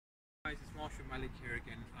Guys, it's Marshall Malik here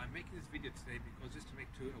again. I'm making this video today because just to make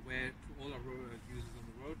aware to all our road users on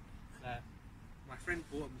the road that my friend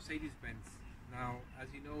bought a Mercedes-Benz. Now, as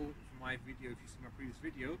you know from my video, if you see my previous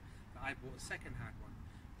video, that I bought a second-hand one.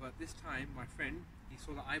 But this time, my friend, he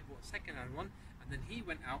saw that I bought a second-hand one, and then he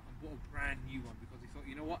went out and bought a brand new one because he thought,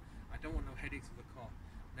 you know what, I don't want no headaches with the car.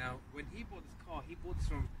 Now, when he bought this car, he bought this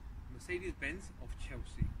from Mercedes-Benz of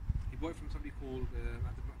Chelsea. He bought it from somebody called,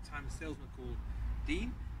 at the time, a salesman called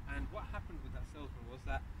Dean. And what happened with that salesman was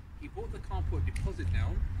that he bought the car, put a deposit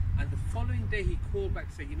down, and the following day he called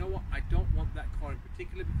back to say, you know what, I don't want that car in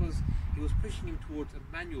particular, because he was pushing him towards a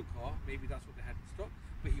manual car. Maybe that's what they had in stock,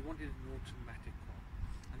 but he wanted an automatic car,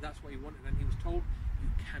 and that's what he wanted. And he was told,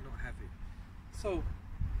 you cannot have it. So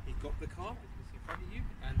he got the car, as you can see in front of you,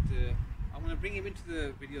 and I'm going to bring him into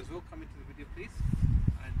the video as well. Come into the video, please.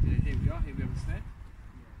 And here we are on the stand.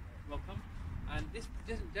 Welcome. And this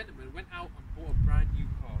gentleman went out and bought a brand new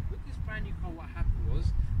car. With this brand new car, what happened was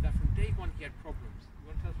that from day one he had problems. You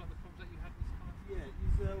want to tell us about the problems that you had with this car? Yeah,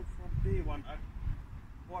 it's from day one I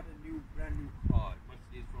bought a brand new car,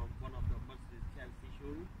 Mercedes, from one of the Mercedes Chelsea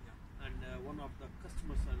showroom. Yeah. And one of the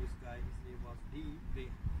customer service guy, his name was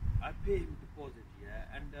Dean. I paid him deposit,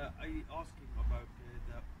 yeah, and I asked him about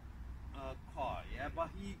the car, yeah,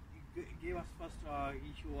 but he gave us first,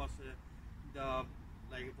 he showed us the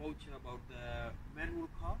like a voucher about the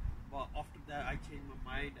manual car, but after that I changed my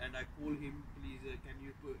mind and I called him, please can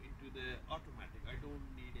you put into the automatic, I don't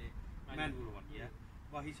need a manual one, yeah.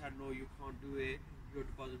 But he said, no, you can't do it, your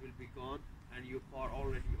deposit will be gone and your car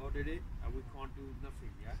already ordered it and we can't do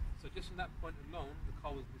nothing, yeah. So just from that point alone, the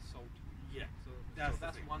car was missold to you. Yeah. So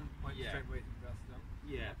that's one point, yeah. Straight away that's done.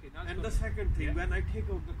 Yeah. Okay, and the second thing, when I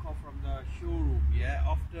take out the car from the showroom, yeah,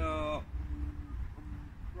 after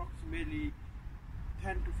approximately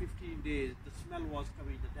 10 to 15 days, the smell was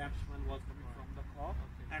coming, the damp smell was coming from the car,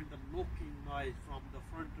 and the knocking noise from the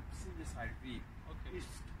front passenger side wheel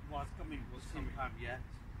was coming at the same time, yeah.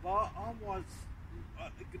 But I was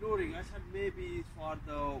ignoring. I said maybe it's for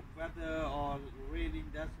the weather or raining,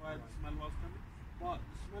 that's why the smell was coming. But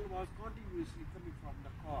the smell was continuously coming from the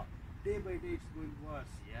car. Day by day it's going worse,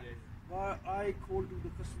 yeah. But I called to the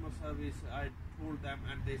customer service, I told them,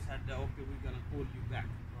 and they said, okay, we're gonna call you back.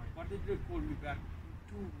 But they didn't call me back.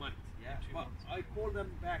 2 months, yeah. But I called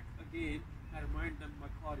them back again and remind them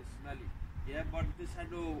my car is smelly, yeah. But they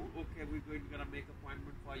said, oh, okay, we're gonna make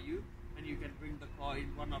appointment for you, and you can bring the car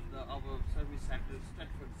in one of our service centers,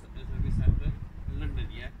 Stratford service center in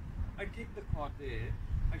London, yeah. I take the car there,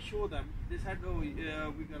 I show them. They said, oh,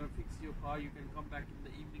 we're gonna fix your car. You can come back in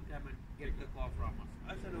the evening time and get the car from us.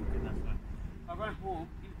 I said, okay, that's fine. I went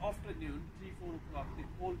home in afternoon, 3-4 o'clock. They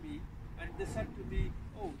called me. And they said to me,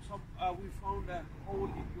 oh, we found a hole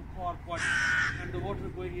in your car body and the water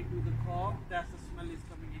going into the car, that's the smell is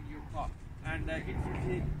coming in your car. And it will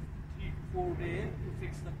take 3 to 4 days to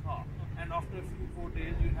fix the car. And after a few 4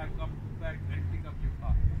 days, you have come back and pick up your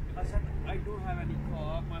car. I said, I don't have any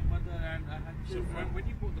car, my mother and I have children. So when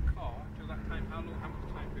you bought the car, till that time, how much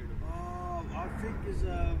time period? I think it's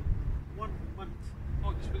 1 month.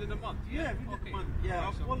 Oh, just within a month? Yeah, within a month. Yeah, I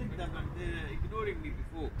was calling them and they're ignoring me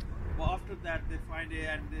before. But after that, they find it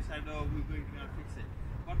and they said, oh, we're going to fix it.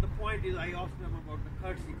 But the point is, I asked them about the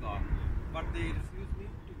courtesy card, but they refused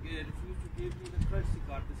to give me the courtesy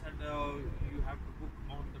card. They said, oh, you have to book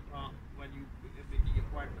on the time when you make the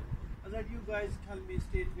appointment. I said, you guys tell me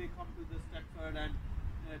straightaway, come to the Stratford and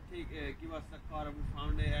give us the car, and we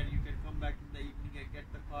found it, and you can come back in the evening and get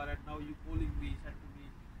the car. And now you calling me, said to me,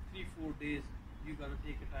 3-4 days. You gotta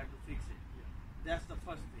take a time to fix it. Yeah. That's the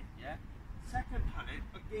first thing, yeah. Second time,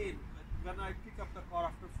 again, when I pick up the car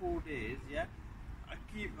after 4 days, yeah, I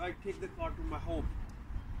take the car to my home.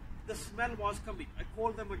 The smell was coming. I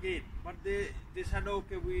called them again, but they said,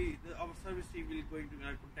 okay, our service team will going to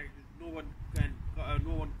contact you.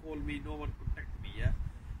 No one call me, no one contact me, yeah.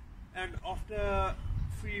 And after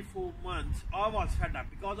 3-4 months, I was fed up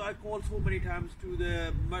because I called so many times to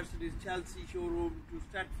the Mercedes Chelsea showroom, to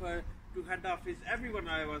Stratford, to head office, everyone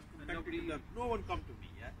I was contacting them, no one come to me,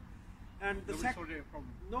 yeah. And the second,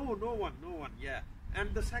 no one, yeah.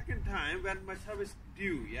 And the second time when my service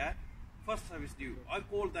due, yeah, first service due, I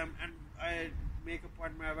called them and I make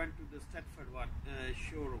appointment. I went to the Stratford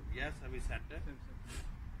showroom, yeah, service center.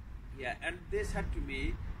 Yeah, and they said to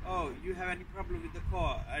me, oh, you have any problem with the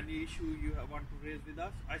car, any issue you want to raise with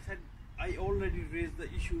us? I said, I already raised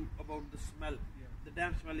the issue about the smell. Yeah. The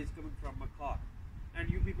damn smell is coming from my car. And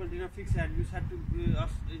you people didn't fix it, and you said to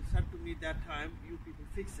me that time, you people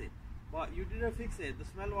fix it. But you didn't fix it, the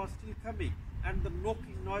smell was still coming, and the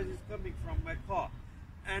knocking noise is coming from my car.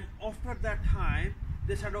 And after that time,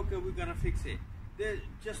 they said, okay, we're gonna fix it. they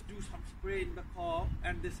just do some spray in the car,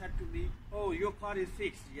 and they said to me, "Oh, your car is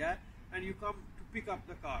fixed, yeah, and you come to pick up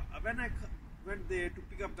the car." When I went there to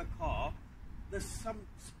pick up the car, there's some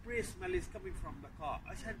spray smell is coming from the car.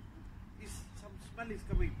 I said, some smell is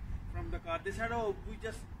coming from the car. They said, "Oh, we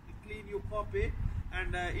just clean your copy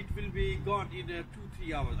and it will be gone in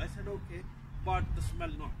 2-3 hours." I said, "Okay," but the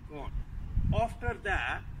smell not gone. After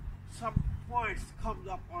that, some points comes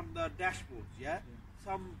up on the dashboards, yeah?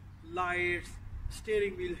 Some lights,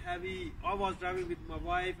 steering wheel heavy. I was driving with my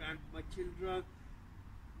wife and my children.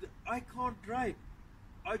 I can't drive.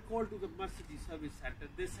 I called to the Mercedes service center.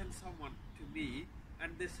 They sent someone to me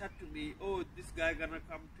and they said to me, "Oh, this guy gonna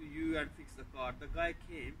come to you and fix the car." The guy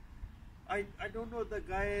came. I don't know the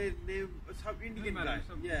guy name, some Indian guy.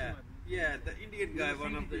 Yeah, the Indian guy,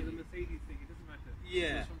 one of the Mercedes thing. It doesn't matter.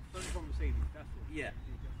 Yeah. Something from Mercedes. That's what. Yeah.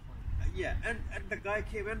 Yeah, and the guy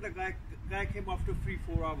came, and the guy came after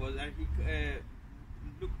 3-4 hours, and he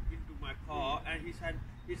looked into my car, and he said,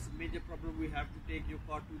 "It's a major problem. We have to take your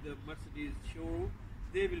car to the Mercedes showroom.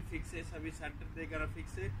 They will fix it. Service center, they're gonna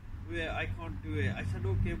fix it. Where I can't do it." I said,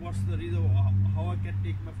 "Okay, what's the reason? How I can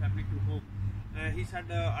take my family to home?" He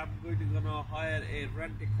said, "I'm gonna hire a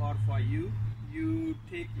rent a car for you. You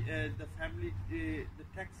take the family, the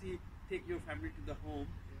taxi, take your family to the home,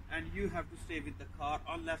 and you have to stay with the car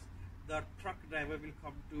unless the truck driver will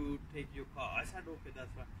come to take your car." I said, "Okay,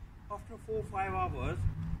 that's fine." After 4-5 hours,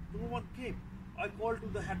 no one came. I called to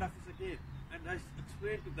the head office again, and I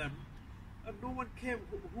explained to them, no one came.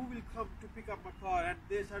 Who will come to pick up my car? And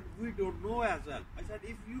they said, "We don't know as well." I said,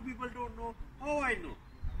 "If you people don't know, how I know?"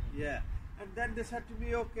 Yeah. And then they said to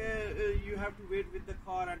me, "Okay, you have to wait with the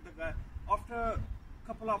car." And the guy, after a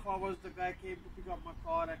couple of hours, the guy came to pick up my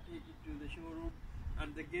car and take it to the showroom,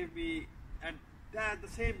 and they gave me, and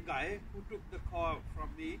the same guy who took the car from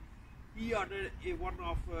me, he ordered one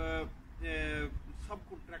of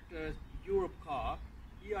subcontractors Europe car.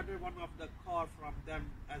 He ordered one of the car from them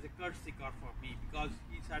as a courtesy car for me, because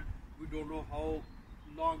he said, "We don't know how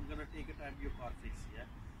long gonna take a time your car fix." Yeah.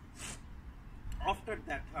 After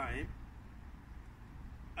that time,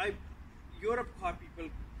 Europe car people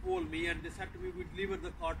called me and they said to me, "We deliver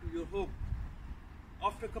the car to your home."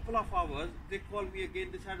 After a couple of hours, they called me again.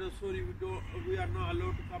 They said, "Oh, sorry, we are not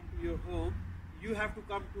allowed to come to your home. You have to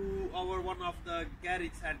come to our one of the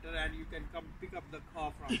garage center, and you can come pick up the car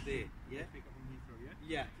from there." Yeah. Pick up from Heathrow, yeah.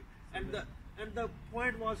 Yeah. And the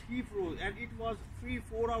point was Heathrow, and it was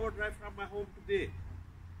 3-4 hour drive from my home to there.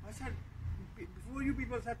 I said, before you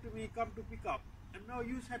people said to me, "Come to pick up," and now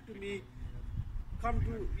you said to me, "Come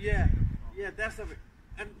to," yeah, that's the way.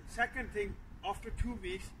 And second thing, after 2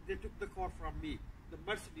 weeks, they took the car from me. The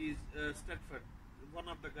Mercedes Stratford, one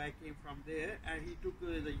of the guy came from there, and he took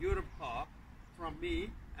the Europe car from me,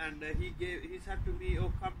 and he said to me,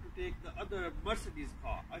 "Oh, come to take the other Mercedes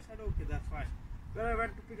car." I said, "Okay, that's fine." When I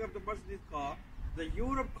went to pick up the Mercedes car, the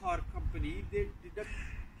Europe car company, they deduct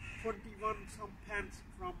 21 some pence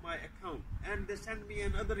from my account, and they sent me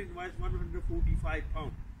another invoice,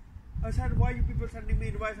 £145. I said, "Why you people sending me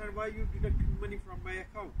invoice, and why you deducting money from my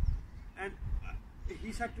account?" And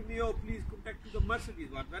he said to me, "Oh, please contact to the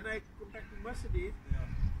Mercedes one." When I contacted Mercedes,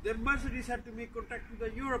 the Mercedes said to me, "Contact to the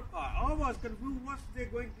Europe car." I was confused. What's they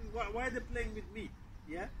going to? Why are they playing with me?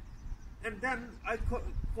 Yeah. And then I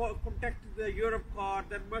contacted the Europe car,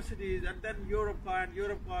 then Mercedes, and then Europe car, and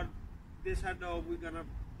Europe car. They said, "Oh, we're gonna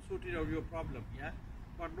sort it out your problem." Yeah.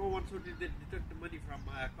 But no one sorted. They deduct the money from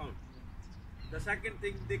my account. The second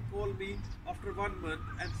thing, they called me after 1 month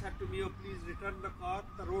and said to me, "Oh, please return the car.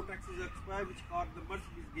 The road tax is expired." Which car? The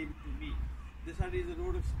Mercedes gave it to me. They said, "Is the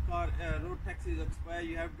road tax is expired.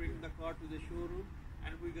 You have to bring the car to the showroom,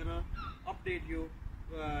 and we're gonna update your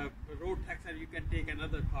road tax, and you can take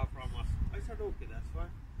another car from us." I said, "Okay, that's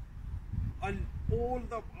fine." And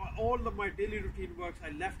all my daily routine works,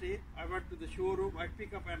 I left it. I went to the showroom. I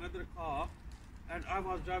pick up another car, and I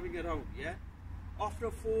was driving around. Yeah.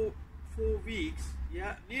 After four weeks,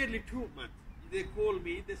 yeah, nearly 2 months, they called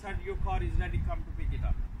me. They said, "Your car is ready. Come to pick it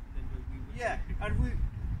up." Yeah, and we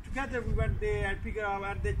went there and picked it up,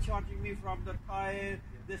 and they're charging me from the tire.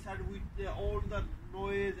 They said all the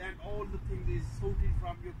noise and all the things is sorted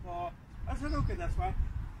from your car. I said, "Okay, that's fine."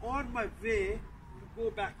 On my way to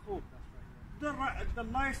go back home, the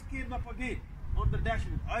lights came up again on the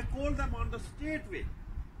dashboard. I called them on the straightaway.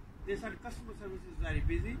 They said, "Customer service is very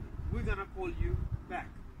busy. We're gonna call you back."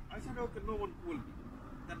 I said, "Okay," no one called me.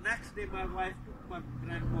 The next day, my wife took my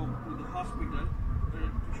grandmom to the hospital to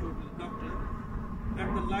show to the doctor,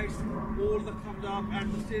 and the lights all the comes up,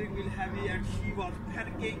 and the steering wheel heavy, and she was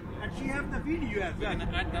panicking, and she had the video as well. We're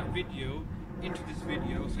going to add that video into this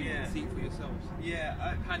video so you can see it for yourselves.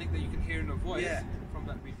 Yeah. Panic that you can hear in a voice from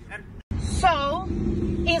that video. So,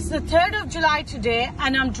 it's the 3rd of July today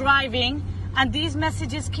and I'm driving and these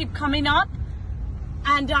messages keep coming up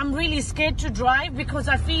and I'm really scared to drive because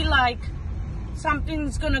I feel like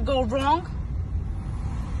something's gonna go wrong.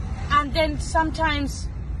 And then sometimes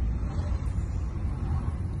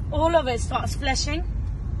all of it starts flashing.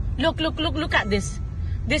 Look at this.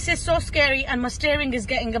 This is so scary and my steering is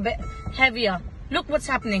getting a bit heavier. Look what's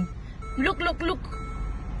happening. Look.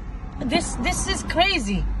 This is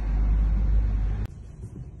crazy.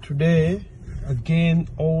 Today, again,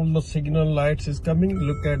 all the signal lights is coming.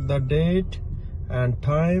 Look at the date and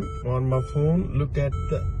time on my phone. Look at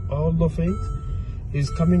all the things is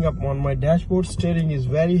coming up on my dashboard. Steering is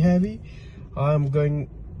very heavy. I'm going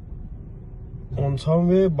on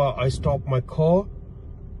somewhere, but I stopped my car.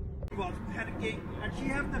 Was panicking, and she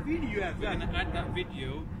has the video as well. We're going to add that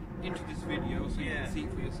video into this video so you can see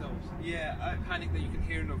it for yourselves. Panic that you can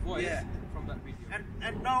hear in a voice from that video.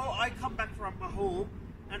 And now I come back from my home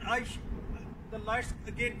and the lights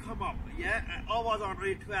again come up. I was on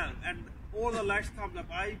road 12 and all the lights come up.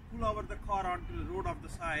 I pull over the car onto the road of the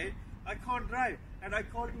side. I can't drive and I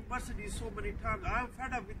called to Mercedes so many times. I'm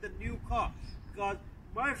fed up with the new car because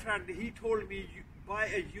my friend, he told me buy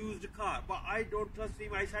a used car, but I don't trust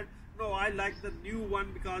him. I said no, I like the new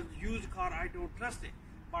one because used car I don't trust it.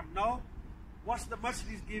 But now what's the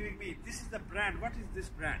Mercedes giving me? This is the brand. What is this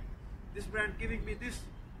brand? This brand giving me this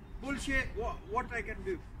bullshit. What I can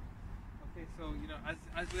do? Okay, so you know,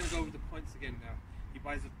 as we're going to go over the points again now. He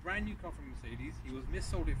buys a brand new car from Mercedes. He was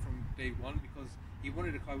missold it from day one because he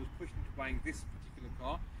wanted a car. He was pushed into buying this particular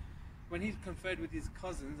car. When he conferred with his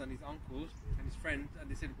cousins and his uncles and his friends, and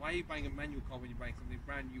they said, "Why are you buying a manual car when you're buying something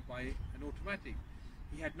brand new? Buy an automatic."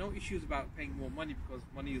 He had no issues about paying more money because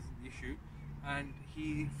money isn't the issue. And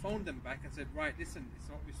he phoned them back and said, "Right, listen,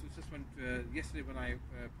 it just went yesterday when I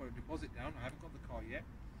put a deposit down. I haven't got the car yet.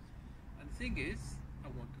 And the thing is, I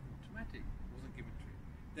want an automatic. It wasn't given to him."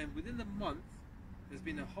 Then within the month, there's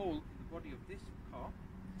been a hole in the body of this car,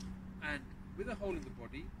 and with a hole in the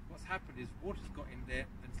body, what's happened is water's got in there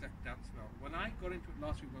and it's left a damp smell. When I got into it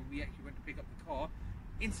last week when we actually went to pick up the car,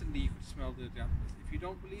 instantly you could smell the dampness. If you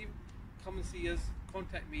don't believe, come and see us,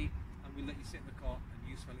 contact me, and we'll let you sit in the car and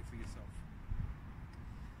you smell it for yourself.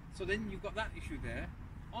 So then you've got that issue there.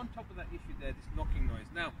 On top of that issue there, this knocking noise.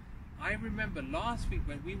 Now, I remember last week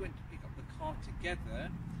when we went to pick up the car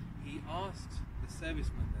together, he asked the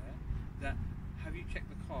serviceman there that, "Have you checked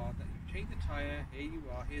the car, that you've changed the tyre, here you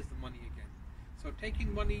are, here's the money again." So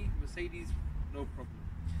taking money, Mercedes, no problem.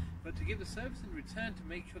 But to give the service in return to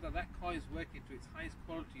make sure that that car is working to its highest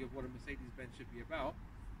quality of what a Mercedes-Benz should be about,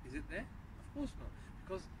 is it there? Of course not.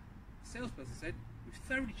 Because the salesperson said, "We've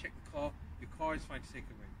thoroughly checked the car, your car is fine to take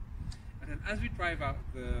away." And then as we drive out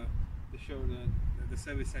the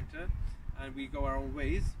service centre and we go our own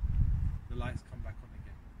ways, the lights come back on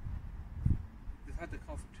again. They've had the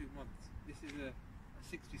car for 2 months. This is a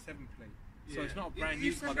 67 plate. So it's not a brand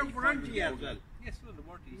new car. It's under warranty as well. Yes, it's under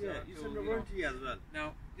warranty. It's under warranty as well.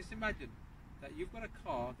 Now, just imagine that you've got a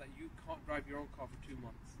car that you can't drive your own car for 2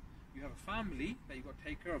 months. You have a family that you've got to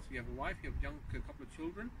take care of. So you have a wife, you have a couple of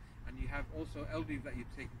children, and you have also elderly that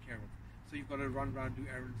you're taking care of. So you've got to run around and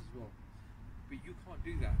do errands as well. But you can't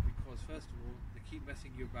do that because, first of all, they keep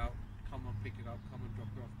messing you about, come and pick it up, come and drop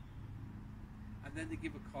it off. And then they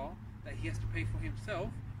give a car that he has to pay for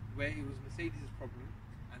himself, where it was Mercedes' problem,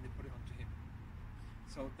 and they put it onto him.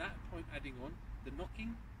 So that point adding on, the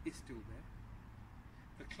knocking is still there.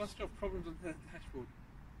 The cluster of problems on the dashboard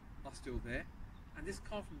are still there. And this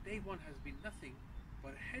car from day one has been nothing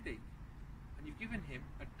but a headache. And you've given him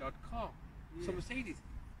a dud car. So Mercedes,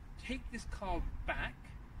 take this car back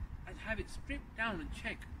and have it stripped down and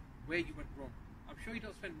check where you went wrong. I'm sure you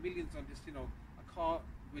don't spend millions on just, a car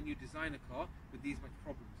when you design a car with these much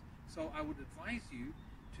problems. So I would advise you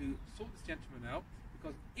to sort this gentleman out,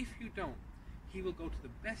 because if you don't, he will go to the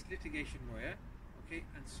best litigation lawyer,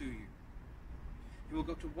 and sue you. He will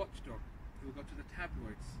go to Watchdog, he will go to the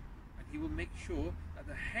tabloids, and he will make sure that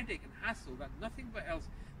the headache and hassle, that nothing but else,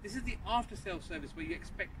 this is the after sales service where you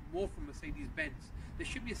expect more from Mercedes-Benz. There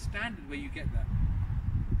should be a standard where you get that,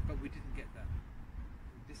 but we didn't get that.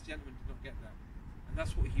 This gentleman did not get that, and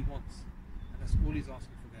that's what he wants, and that's all he's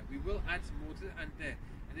asking for there. We will add some more to it and there,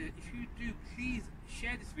 and if you do, please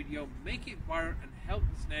share this video, make it viral, and help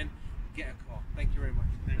Husnain get a car. Thank you very much.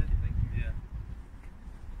 Thank you. Yeah.